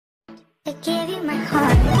I gave you my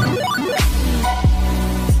heart.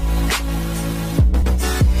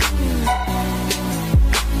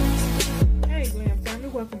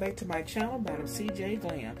 Welcome back to my channel, Madam CJ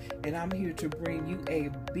Glam, and I'm here to bring you a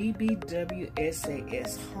BBW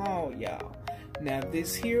SAS haul, y'all. Now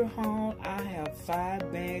this here haul, I have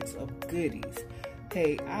 5 bags of goodies.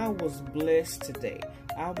 Hey, I was blessed today.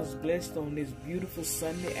 I was blessed on this beautiful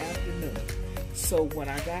Sunday afternoon. So when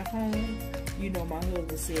I got home, you know, my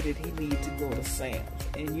husband said that he needed to go to Sam's,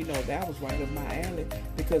 and you know, that was right up my alley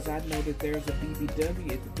because I know that there's a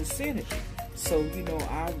BBW at the vicinity. So, you know,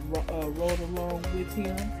 I rode along with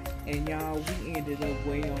him, and y'all, we ended up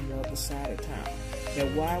way on the other side of town. Now,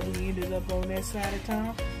 why we ended up on that side of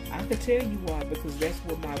town, I can tell you why, because that's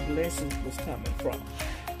where my blessings was coming from.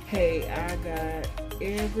 Hey, I got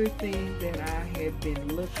everything that I had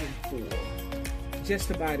been looking for.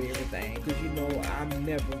 Just about everything, because, you know, I'm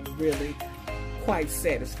never really quite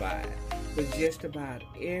satisfied. But just about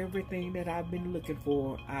everything that I've been looking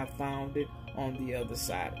for, I found it on the other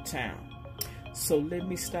side of town. So let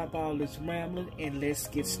me stop all this rambling and let's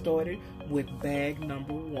get started with bag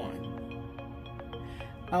number 1.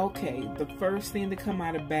 Okay, the first thing to come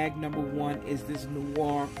out of bag number 1 is this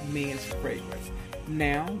Noir men's fragrance.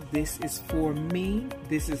 Now, this is for me.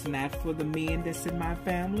 This is not for the men that's in my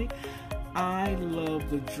family. I love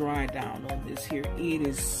the dry down on this here. It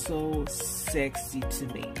is so sexy to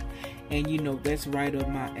me. And you know, that's right up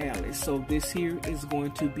my alley. So this here is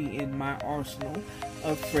going to be in my arsenal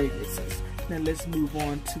of fragrances. Now let's move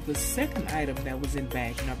on to the second item that was in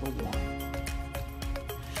bag number 1.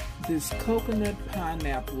 This coconut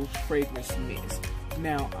pineapple fragrance mist.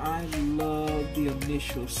 Now I love the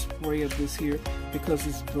initial spray of this here because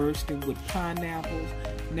it's bursting with pineapples.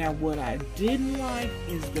 Now what I didn't like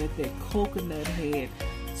is that that coconut had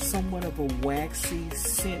somewhat of a waxy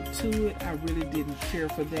scent to it. I really didn't care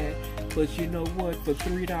for that. But you know what? For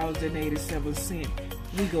 $3.87,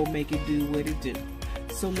 we gonna make it do what it do.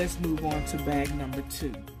 So let's move on to bag number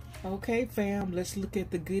 2. Okay, fam, let's look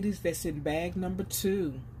at the goodies that's in bag number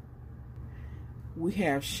 2. We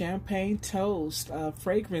have Champagne Toast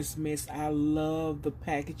fragrance mist. I love the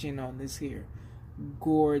packaging on this here.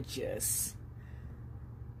 Gorgeous.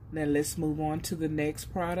 Now let's move on to the next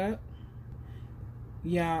product.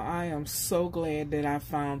 Y'all, I am so glad that I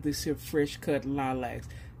found this here Fresh Cut Lilacs.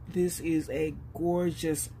 This is a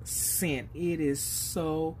gorgeous scent. It is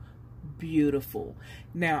so beautiful.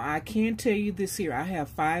 Now I can tell you this here, I have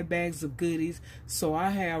 5 bags of goodies, so I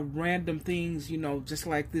have random things, you know, just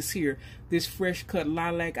like this here, this Fresh Cut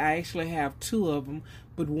Lilac. I actually have 2 of them,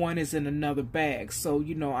 but one is in another bag. So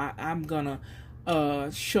you know, I'm gonna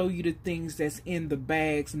show you the things that's in the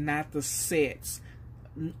bags, not the sets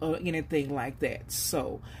or anything like that.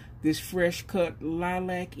 So this Fresh Cut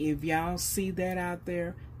Lilac, if y'all see that out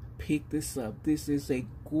there, pick this up. This is a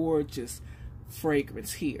gorgeous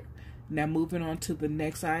fragrance here. Now moving on to the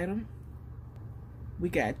next item, we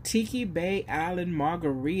got Tiki Bay Island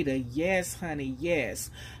Margarita. Yes, honey, yes.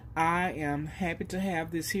 I am happy to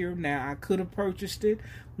have this here. Now, I could have purchased it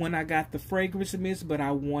when I got the fragrance mist, but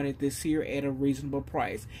I wanted this here at a reasonable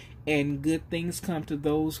price. And good things come to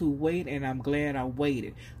those who wait, and I'm glad I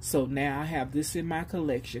waited. So now I have this in my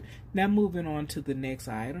collection. Now moving on to the next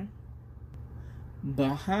item,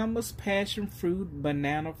 Bahamas Passion Fruit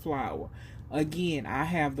Banana Flower. Again, I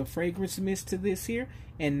have the fragrance mist to this here,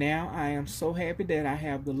 and now I am so happy that I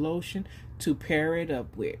have the lotion to pair it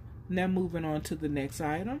up with. Now moving on to the next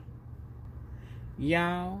item.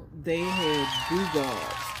 Y'all, they had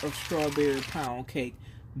BOAB of strawberry pound cake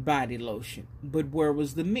body lotion, but where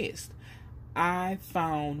was the mist? I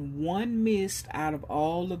found one mist out of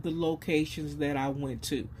all of the locations that I went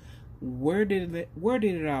to. Where did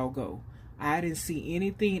it all go? I didn't see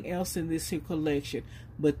anything else in this here collection,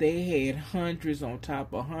 but they had hundreds on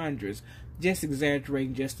top of hundreds. Just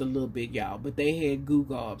exaggerating just a little bit, y'all, but they had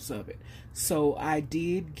gobs of it. So I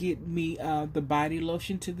did get me the body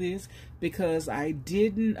lotion to this because I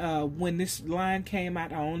didn't, when this line came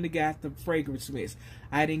out, I only got the fragrance mist.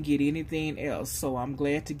 I didn't get anything else, so I'm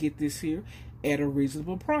glad to get this here at a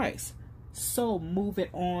reasonable price. So moving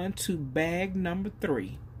on to bag number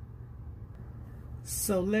 3.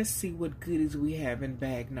 So let's see what goodies we have in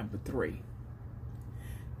bag number 3.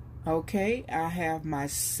 Okay, I have my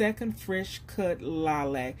second Fresh Cut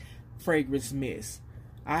Lilac fragrance mist.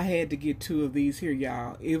 I had to get 2 of these here,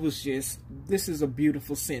 y'all. It was just, this is a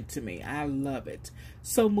beautiful scent to me. I love it.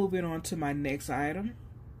 So moving on to my next item.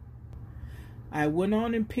 I went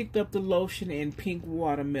on and picked up the lotion in pink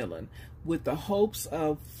watermelon with the hopes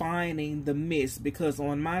of finding the mist, because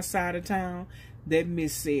on my side of town, that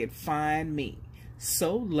mist said, find me.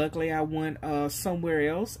 So luckily I went somewhere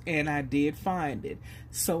else and I did find it.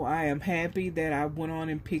 So I am happy that I went on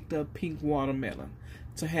and picked up pink watermelon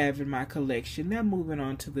to have in my collection. Now moving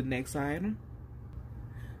on to the next item.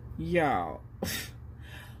 Y'all,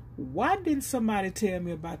 why didn't somebody tell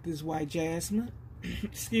me about this white jasmine?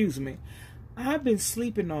 Excuse me. I've been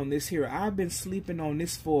sleeping on this here. I've been sleeping on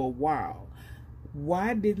this for a while.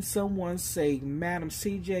 Why didn't someone say, Madam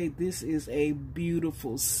CJ, this is a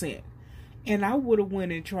beautiful scent? And I would have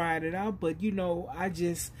went and tried it out, but you know, I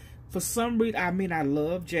just, for some reason, I mean, I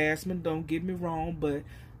love jasmine, don't get me wrong, but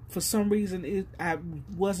for some reason, I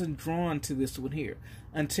wasn't drawn to this one here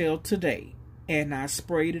until today. And I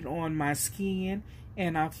sprayed it on my skin,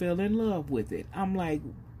 and I fell in love with it. I'm like,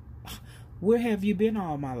 where have you been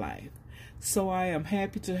all my life? So I am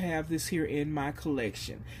happy to have this here in my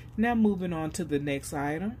collection. Now moving on to the next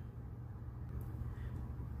item.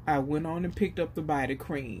 I went on and picked up the body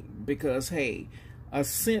cream because, hey, a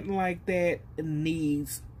scent like that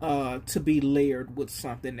needs to be layered with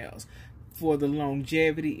something else. For the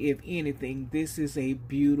longevity, if anything, this is a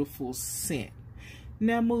beautiful scent.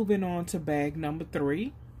 Now moving on to bag number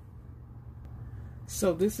 3.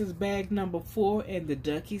 So this is bag number 4, and the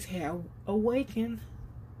duckies have awakened.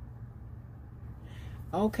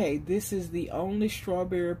 Okay, this is the only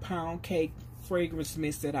strawberry pound cake fragrance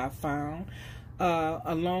mist that I found.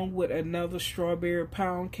 Along with another strawberry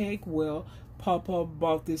pound cake. Well, Papa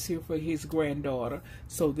bought this here for his granddaughter.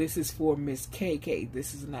 So this is for Miss KK.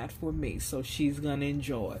 This is not for me. So she's going to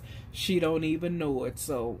enjoy. She don't even know it.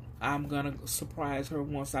 So I'm going to surprise her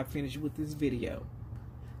once I finish with this video.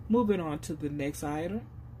 Moving on to the next item.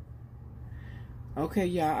 Okay,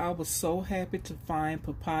 y'all, I was so happy to find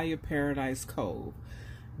Papaya Paradise Cove.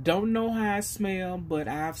 Don't know how it smells, but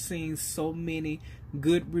I've seen so many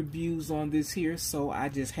good reviews on this here, so I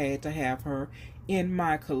just had to have her in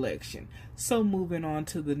my collection. So moving on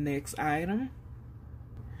to the next item.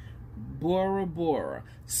 Bora Bora.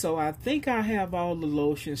 So I think I have all the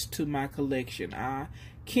lotions to my collection. I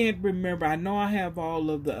can't remember. I know I have all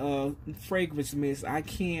of the fragrance mist. I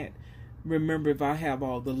can't remember if I have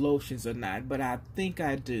all the lotions or not, but I think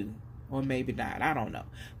I do. Or maybe not. I don't know.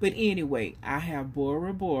 But anyway, I have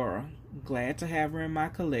Bora Bora. Glad to have her in my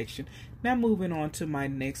collection. Now moving on to my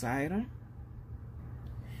next item.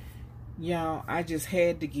 Y'all, I just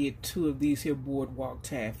had to get 2 of these here Boardwalk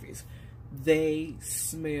Taffies. They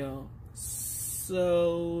smell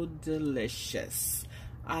so delicious.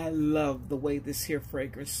 I love the way this here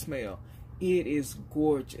fragrance smell. It is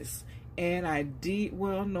gorgeous. And I did,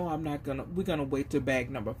 well, no, I'm not gonna, we're gonna wait till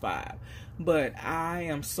bag number 5. But I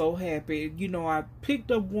am so happy. You know, I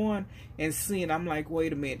picked up one and seen, I'm like,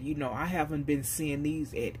 wait a minute, you know, I haven't been seeing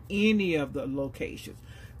these at any of the locations.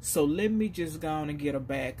 So let me just go on and get a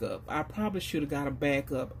backup. I probably should have got a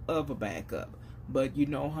backup of a backup. But you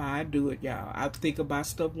know how I do it, y'all. I think about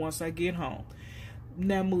stuff once I get home.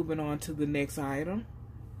 Now moving on to the next item.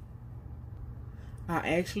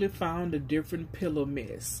 I actually found a different pillow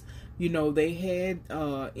mist. You know, they had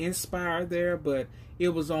Inspire there, but it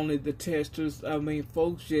was only the testers. I mean,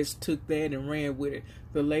 folks just took that and ran with it.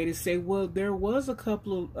 The lady said, well, there was a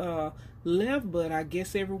couple of left, but I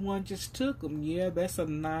guess everyone just took them. Yeah, that's a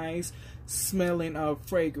nice smelling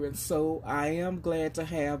fragrance. So I am glad to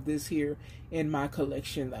have this here in my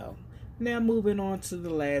collection, though. Now moving on to the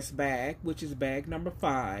last bag, which is bag number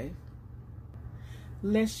 5.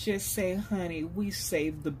 Let's just say, honey, we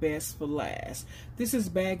saved the best for last. This is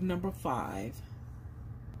bag number 5.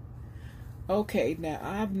 Okay, now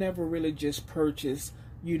I've never really just purchased,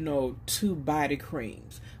 you know, 2 body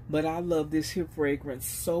creams. But I love this here fragrance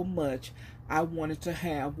so much, I wanted to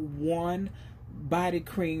have 1 body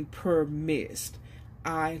cream per mist.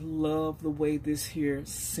 I love the way this here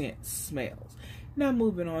scent smells. Now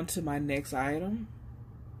moving on to my next item.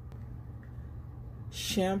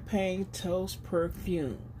 Champagne Toast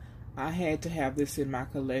Perfume. I had to have this in my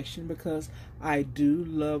collection because I do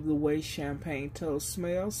love the way Champagne Toast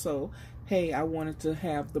smells. So, hey, I wanted to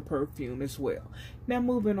have the perfume as well. Now,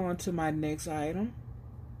 moving on to my next item.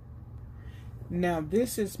 Now,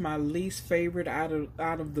 this is my least favorite out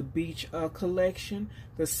of the beach collection,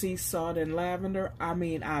 the Sea Salt and Lavender. I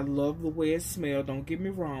mean, I love the way it smells, don't get me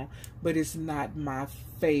wrong, but it's not my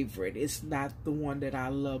favorite. It's not the one that I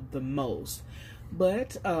love the most.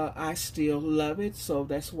 But I still love it, so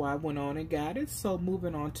that's why I went on and got it. So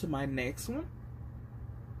moving on to my next one.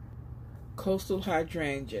 Coastal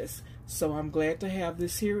Hydrangeas. So I'm glad to have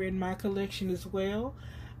this here in my collection as well.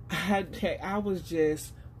 I was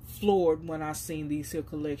just floored when I seen these here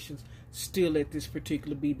collections still at this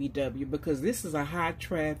particular BBW, because this is a high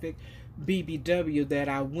traffic, BBW that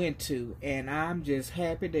I went to, and I'm just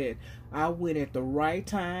happy that I went at the right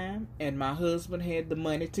time and my husband had the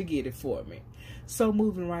money to get it for me. So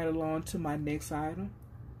moving right along to my next item.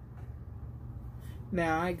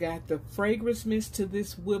 Now I got the fragrance mist to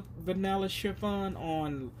this whipped vanilla chiffon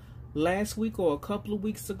on last week or a couple of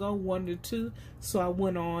weeks ago, 1 or 2. So I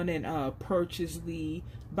went on and purchased the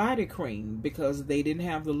body cream because they didn't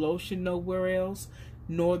have the lotion nowhere else,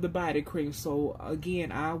 nor the body cream. So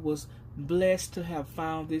again, I was blessed to have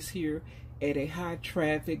found this here at a high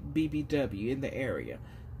traffic BBW in the area.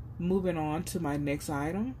 Moving on to my next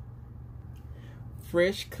item.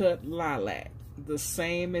 Fresh cut lilac, the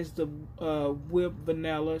same as the whipped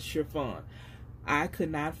vanilla chiffon. I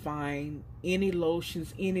could not find any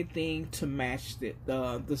lotions, anything to match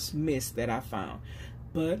this mist that I found.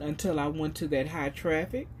 But until I went to that high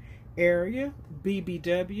traffic area,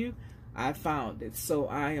 BBW, I found it. So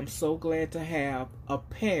I am so glad to have a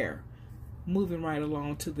pair. Moving right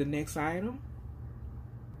along to the next item.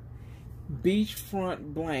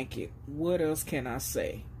 Beachfront blanket. What else can I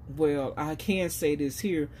say? Well, I can say this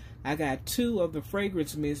here. I got 2 of the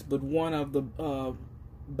fragrance mist, but 1 of the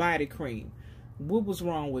body cream. What was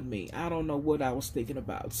wrong with me? I don't know what I was thinking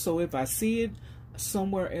about. So if I see it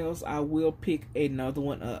somewhere else, I will pick another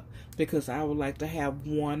one up because I would like to have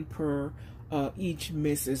 1 per each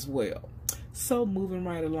mist as well. So moving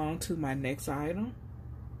right along to my next item.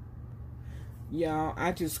 Y'all,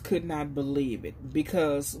 I just could not believe it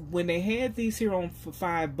because when they had these here on for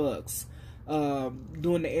 $5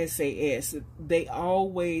 during the SAS, they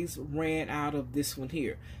always ran out of this one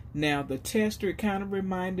here. Now the tester kind of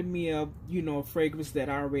reminded me of, you know, a fragrance that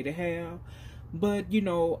I already have, but you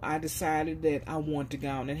know, I decided that I want to go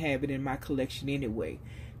on and have it in my collection anyway.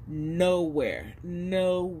 Nowhere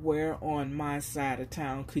on my side of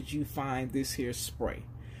town could you find this here spray,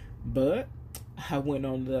 but I went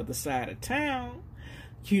on the other side of town,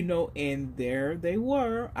 you know, and there they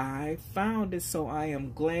were. I found it, so I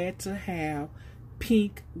am glad to have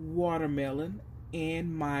pink watermelon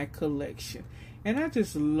in my collection. And I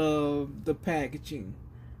just love the packaging.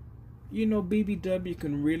 You know, BBW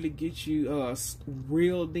can really get you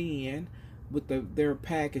reeled in with their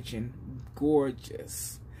packaging.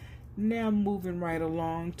 Gorgeous. Now moving right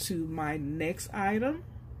along to my next item.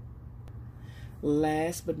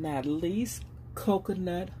 Last but not least,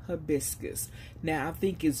 coconut hibiscus. Now I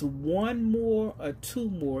think it's 1 more or 2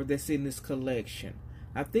 more that's in this collection.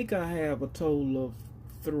 I think I have a total of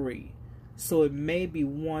 3. So it may be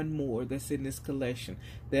 1 more that's in this collection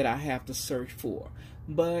that I have to search for.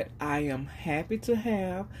 But I am happy to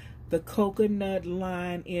have the coconut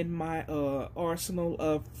line in my arsenal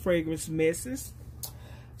of fragrance misses.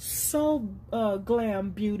 So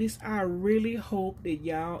glam beauties, I really hope that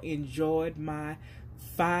y'all enjoyed my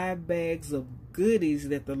 5 bags of goodies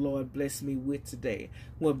that the Lord blessed me with today.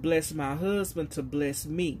 Well, bless my husband to bless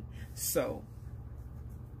me. So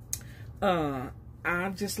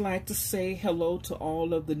I'd just like to say hello to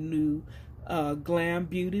all of the new glam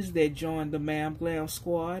beauties that joined the Ma'am Glam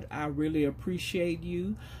Squad. I really appreciate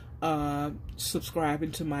you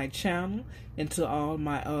subscribing to my channel, and to all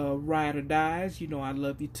my ride or dies. You know I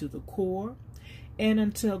love you to the core. And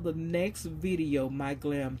until the next video, my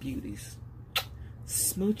glam beauties,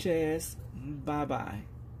 smooch ass, bye bye.